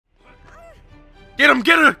Get him!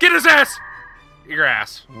 Get his ass! Your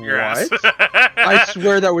ass. Your ass. I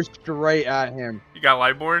swear that was straight at him. You got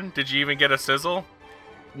Lightborn? Did you even get a sizzle?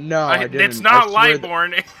 No, I didn't. It's not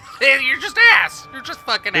Lightborn. You're just ass. You're just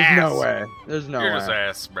fucking ass. There's no way. There's no way. You're just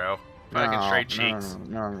ass, bro. Fucking straight cheeks.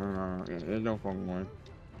 No. There's no fucking way.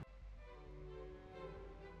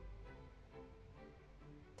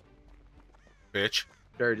 Bitch.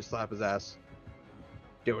 Dare to slap his ass.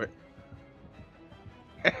 Do it.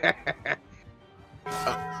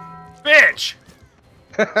 Bitch!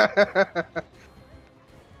 I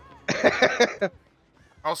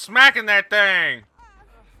was smacking that thing!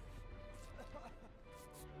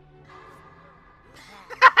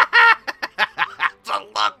 To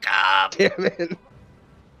look up! Damn it.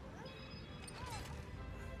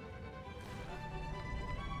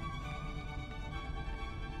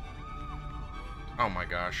 Oh my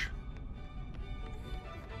gosh.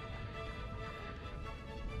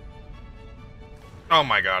 Oh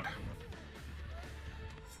my god.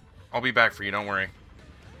 I'll be back for you, don't worry.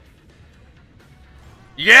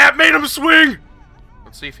 Yeah, it made him swing!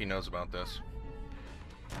 Let's see if he knows about this.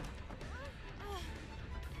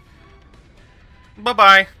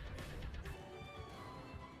 Bye-bye.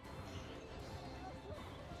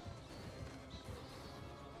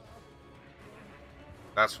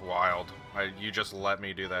 That's wild. You just let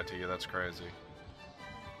me do that to you. That's crazy.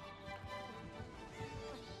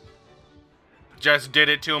 Just did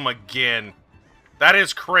it to him again. That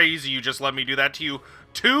is crazy. You just let me do that to you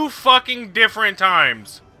 2 fucking different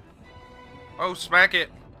times. Oh, smack it.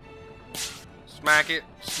 Smack it.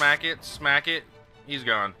 Smack it. Smack it. He's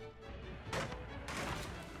gone.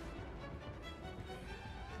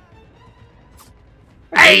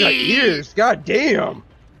 Hey! Ears. God damn.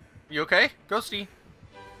 You okay, Ghosty?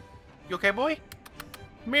 You okay, boy?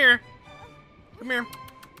 Come here. Come here.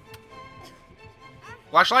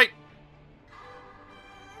 Flashlight.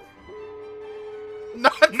 No,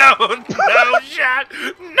 shot.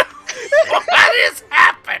 No. What is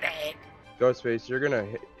happening? Ghostface, you're gonna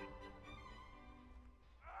hit.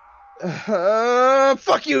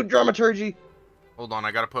 Fuck you, dramaturgy. Hold on,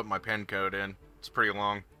 I gotta put my pen code in. It's pretty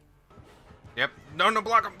long. Yep. No,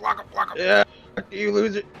 block him. Yeah, you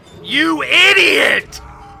lose it. You idiot!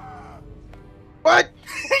 What?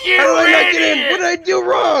 You How did I not idiot! get in? What did I do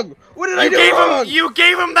wrong? What did I do wrong? You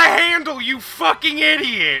gave him the handle, you fucking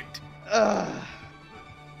idiot!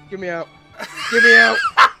 Get me out. Get me out.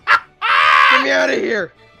 Get me out of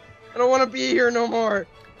here. I don't want to be here no more.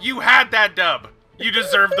 You had that dub. You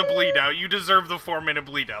deserve the bleed out. You deserve the 4-minute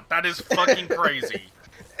bleed out. That is fucking crazy.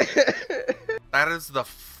 That is the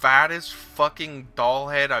fattest fucking doll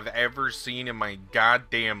head I've ever seen in my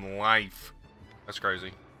goddamn life. That's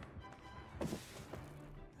crazy.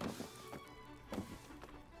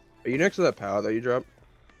 Are you next to that pallet that you dropped?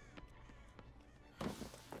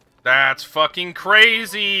 That's fucking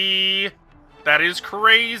crazy. That is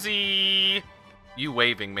crazy. You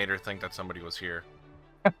waving made her think that somebody was here.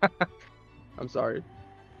 I'm sorry.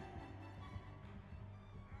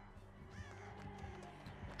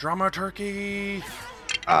 Drama turkey.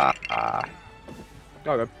 Okay.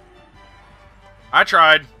 I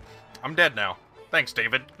tried. I'm dead now. Thanks,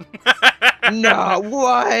 David. No,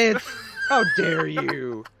 what? How dare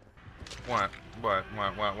you? What? What?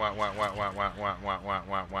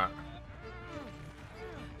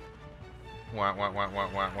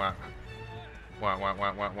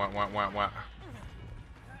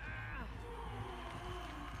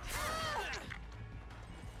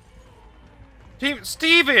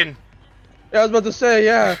 Steven! Yeah, I was about to say,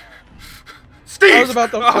 yeah. Steve! I was about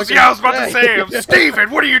to I was about to say, Steven,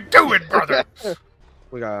 what are you doing, brother?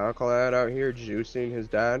 We got Uncle Ed out here juicing his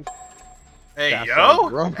dad. Hey, That yo!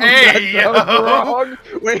 sounds wrong. Hey, That yo! sounds wrong.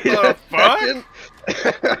 Wait The a second.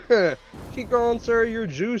 Keep going, sir. You're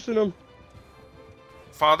juicing him.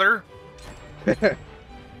 Father?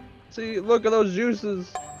 See, look at those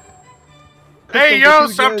juices. Hey, yo,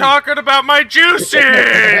 stop talking about my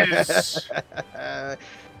juices!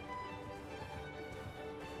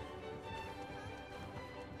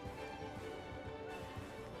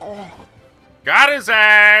 Got his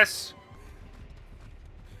ass!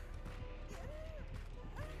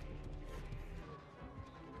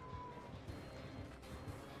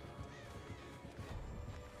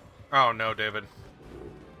 Oh no, David.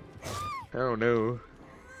 Oh no.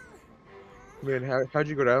 Man, how'd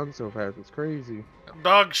you go down so fast? It's crazy.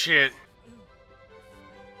 Dog shit.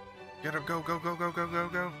 Get him, go. Get him,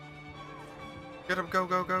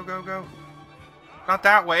 go. Not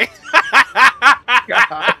that way.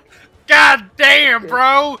 God. God damn,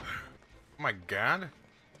 bro! Oh my god.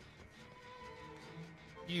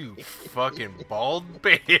 You fucking bald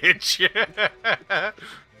bitch.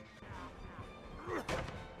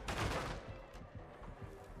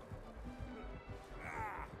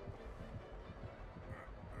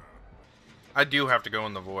 I do have to go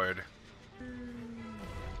in the void.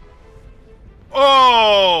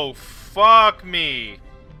 Oh, fuck me.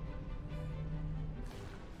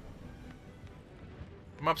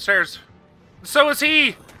 I'm upstairs. So is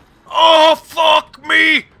he. Oh, fuck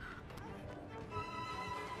me.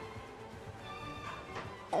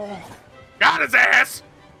 Oh, got his ass.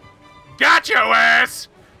 Got your ass.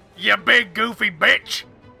 You big goofy bitch.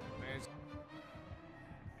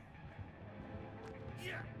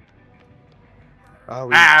 Oh,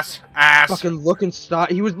 Ass. fucking looking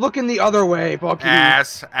he was looking the other way. Fuck you.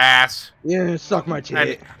 Ass. Yeah, suck my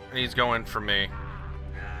tit. And he's going for me.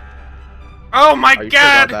 Oh my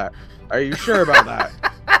god! Are you sure about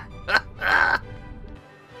that?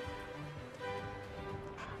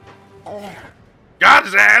 Got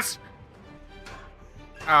his ass!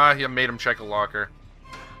 Yeah, made him check a locker.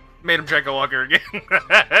 Made him check a locker again.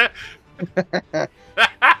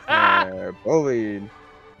 Bullied.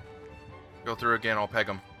 Go through again, I'll peg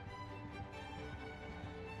him.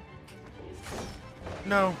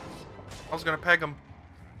 No. I was gonna peg him.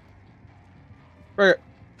 Right.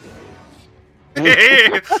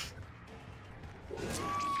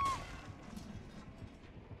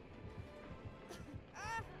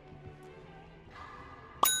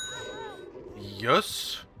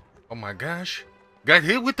 Yes. Oh my gosh. Got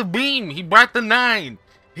hit with the beam. He brought the 9.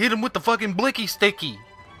 Hit him with the fucking blicky sticky.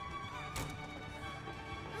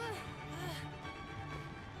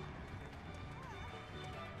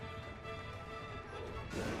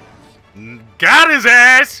 Got his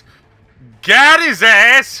ass! Got his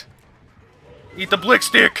ass! Eat the blick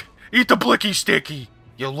stick! Eat the blicky sticky!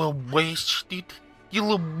 You little wasted! You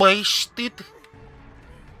little wasted!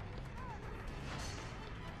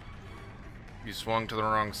 You swung to the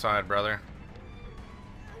wrong side, brother.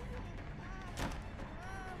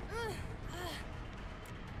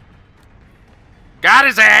 Got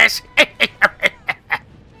his ass!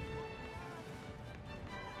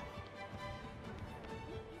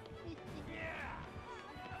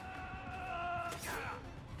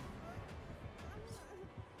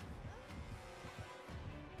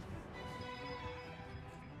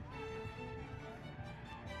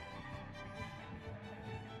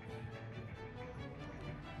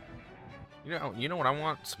 You know what I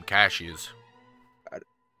want? Some cashews. I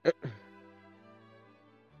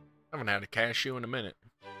haven't had a cashew in a minute.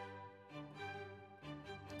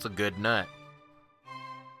 It's a good nut.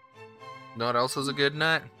 You know what else is a good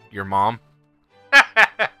nut? Your mom.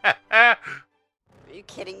 Are you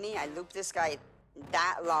kidding me? I looped this guy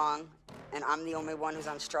that long, and I'm the only one who's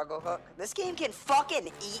on struggle hook. This game can fucking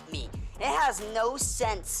eat me. It has no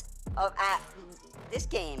sense of this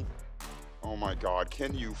game. Oh my god,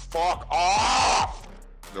 can you fuck off?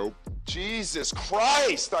 Nope. Jesus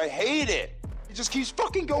Christ, I hate it. He just keeps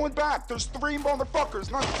fucking going back. There's 3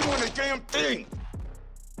 motherfuckers not doing a damn thing.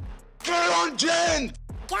 Get on Jen!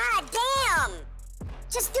 God damn!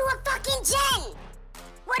 Just do a fucking gen!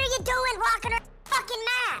 What are you doing rocking her fucking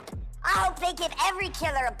map? I hope they give every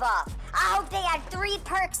killer a buff. I hope they add 3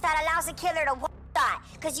 perks that allows a killer to one-shot,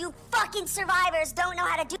 cause you fucking survivors don't know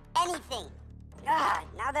how to do anything. Ugh,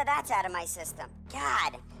 now that that's out of my system.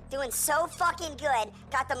 God, doing so fucking good,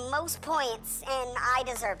 got the most points, and I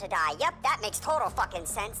deserve to die. Yep, that makes total fucking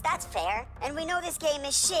sense, that's fair. And we know this game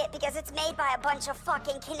is shit because it's made by a bunch of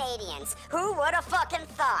fucking Canadians. Who would've fucking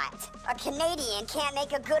thought? A Canadian can't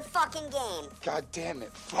make a good fucking game. God damn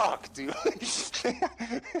it, fuck, dude.